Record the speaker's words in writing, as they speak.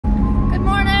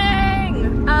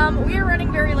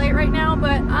running very late right now,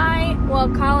 but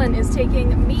Colin is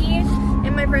taking me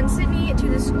and my friend Sydney to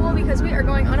the school because we are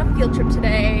going on a field trip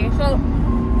today. So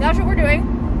that's what we're doing.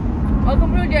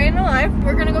 Welcome to a day in the life.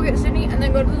 We're gonna go get Sydney and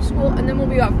then go to the school and then we'll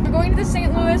be off. We're going to the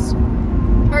St. Louis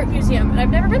Art Museum and I've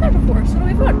never been there before, so it'll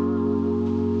be fun.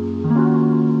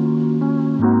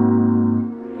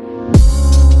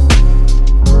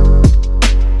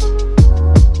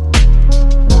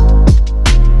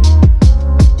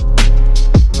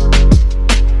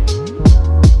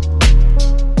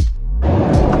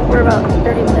 We're about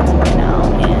 30 minutes away now,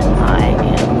 and I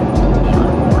am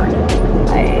beyond bored.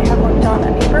 I have worked on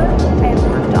a paper, I have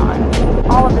worked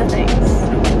on all of the things,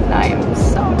 and I am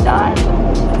so done.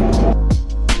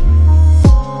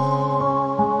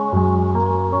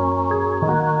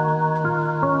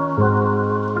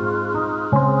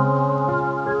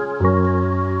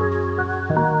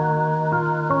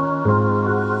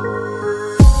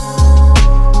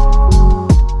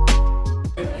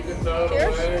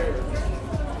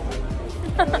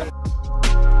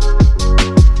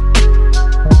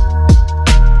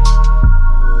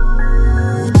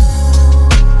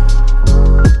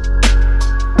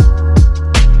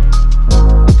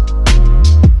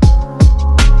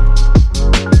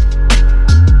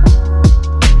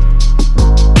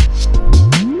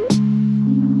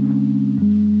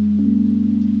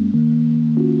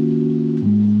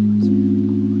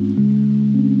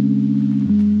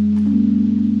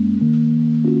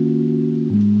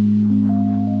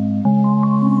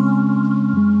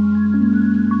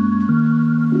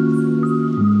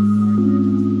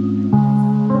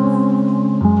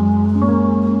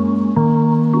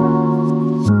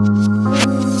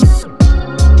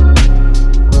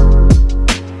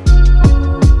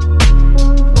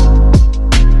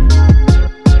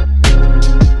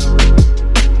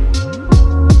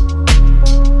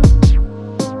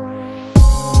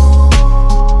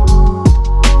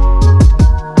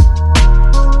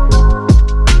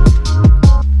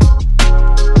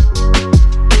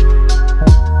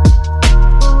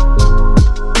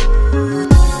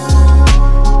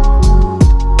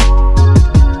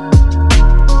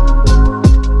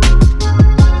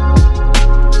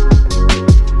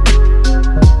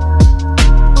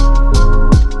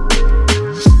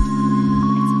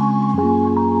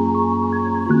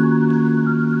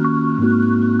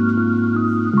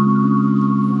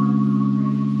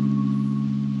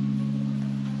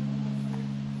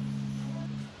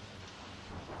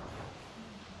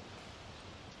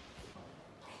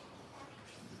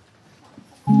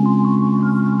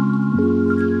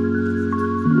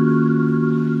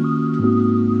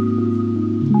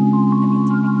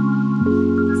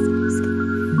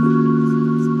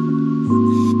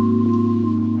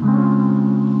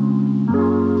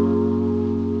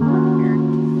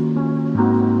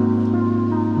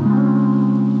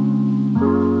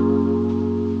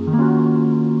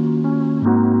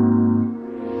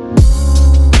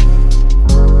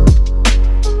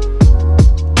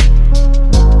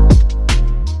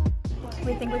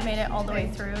 All the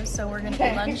way through, so we're gonna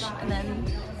eat lunch and then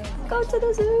go to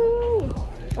the zoo.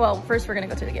 Well, first we're gonna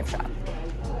go to the gift shop,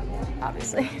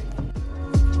 obviously.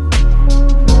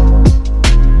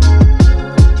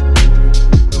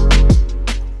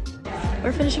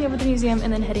 We're finishing up with the museum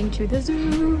and then heading to the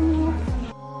zoo.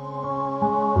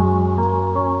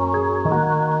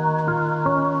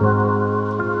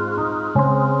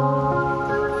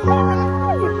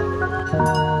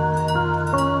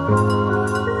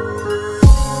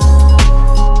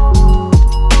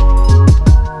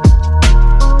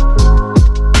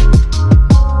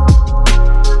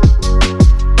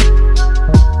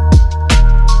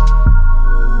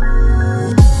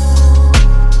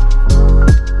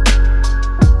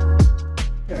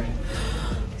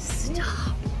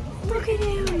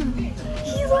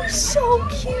 So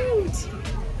cute!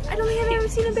 I don't think I've ever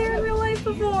seen a bear in real life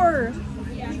before.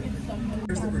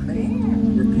 That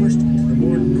remain were pushed into the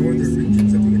more northern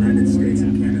regions of the United States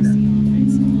and Canada.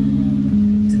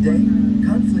 Today,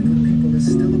 conflict with people is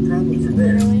still a problem for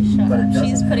bears, but it doesn't.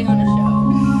 She's putting on a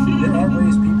show. There are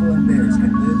ways people and bears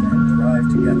can live and thrive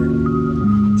together.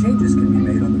 Changes can be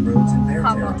made on the roads in bear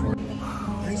territory.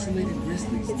 Isolated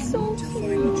grizzlies need to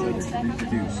find each other to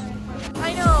reproduce.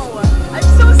 I know. I'm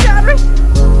so sad right now.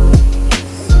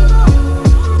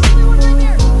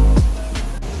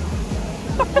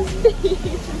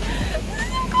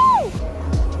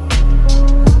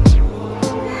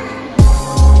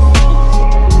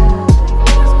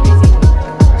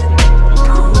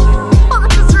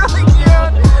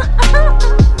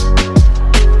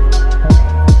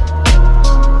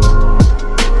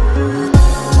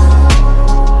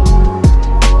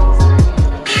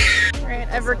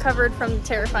 recovered from the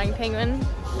terrifying penguin.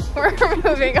 We're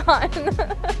moving on.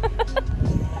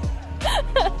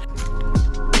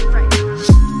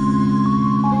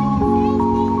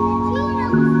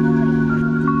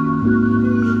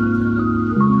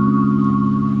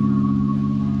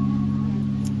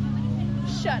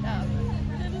 Shut up.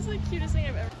 That is the cutest thing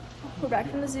I've ever. We're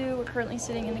back from the zoo. We're currently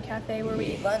sitting in the cafe where we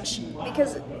ate lunch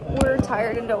because we're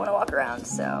tired and don't want to walk around.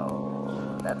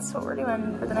 So that's what we're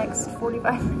doing for the next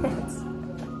 45 minutes.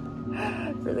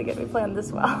 Really good. We planned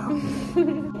this well.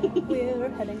 We're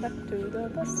heading back to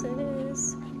the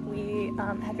buses. We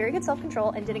had very good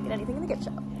self-control and didn't get anything in the gift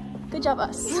shop. Good job,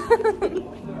 us.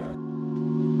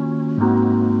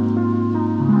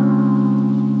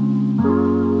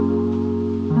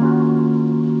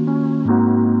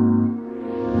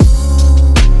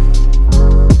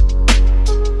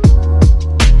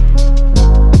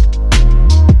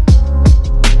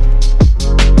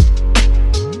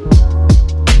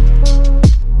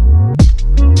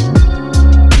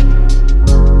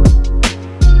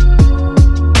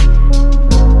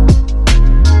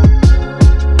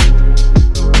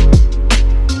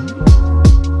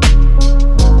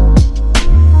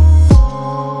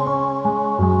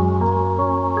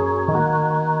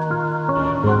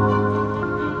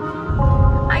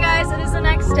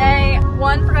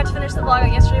 Forgot to finish the vlog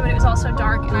yesterday, but it was also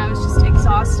dark and I was just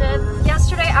exhausted.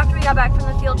 Yesterday, after we got back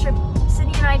from the field trip,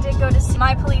 Sydney and I did go to see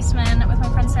My Policeman with my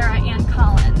friend Sarah and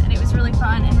Colin, and it was really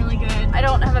fun and really good. I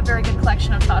don't have a very good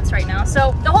collection of thoughts right now,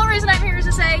 so the whole reason I'm here is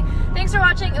to say thanks for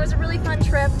watching. It was a really fun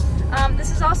trip.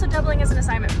 This is also doubling as an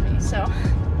assignment for me, so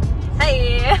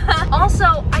hey.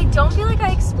 Also, I don't feel like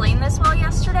I explained this well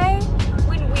yesterday.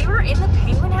 When we were in the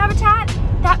penguin habitat,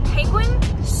 that penguin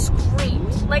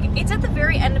screamed. Like, it's at the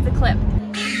very end of the clip.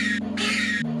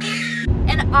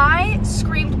 And I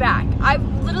screamed back.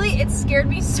 It scared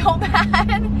me so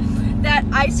bad that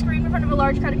I screamed in front of a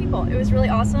large crowd of people. It was really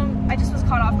awesome. I just was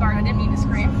caught off guard. I didn't mean to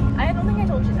scream. I don't think I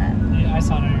told you that. Yeah, I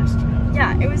saw it on your stream.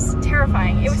 Yeah, it was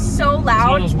terrifying. It was so loud. It's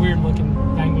one of those weird looking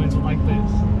penguins with like the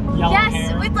yellow hair.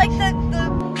 Yes, with like the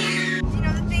you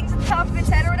know, the things at the top of its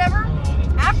head or whatever.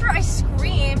 After I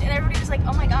screamed and everybody was like,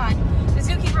 oh my god, the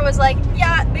zookeeper was like,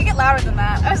 yeah, they get louder than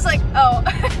that. I was like, oh.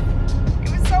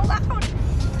 It was so loud.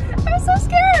 I was so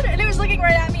scared, and it was looking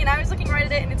right at me, and I was looking right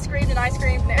at it, and it screamed, and I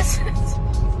screamed, and it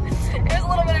was a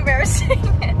little bit embarrassing.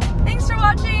 Thanks for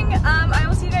watching. I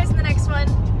will see you guys in the next one.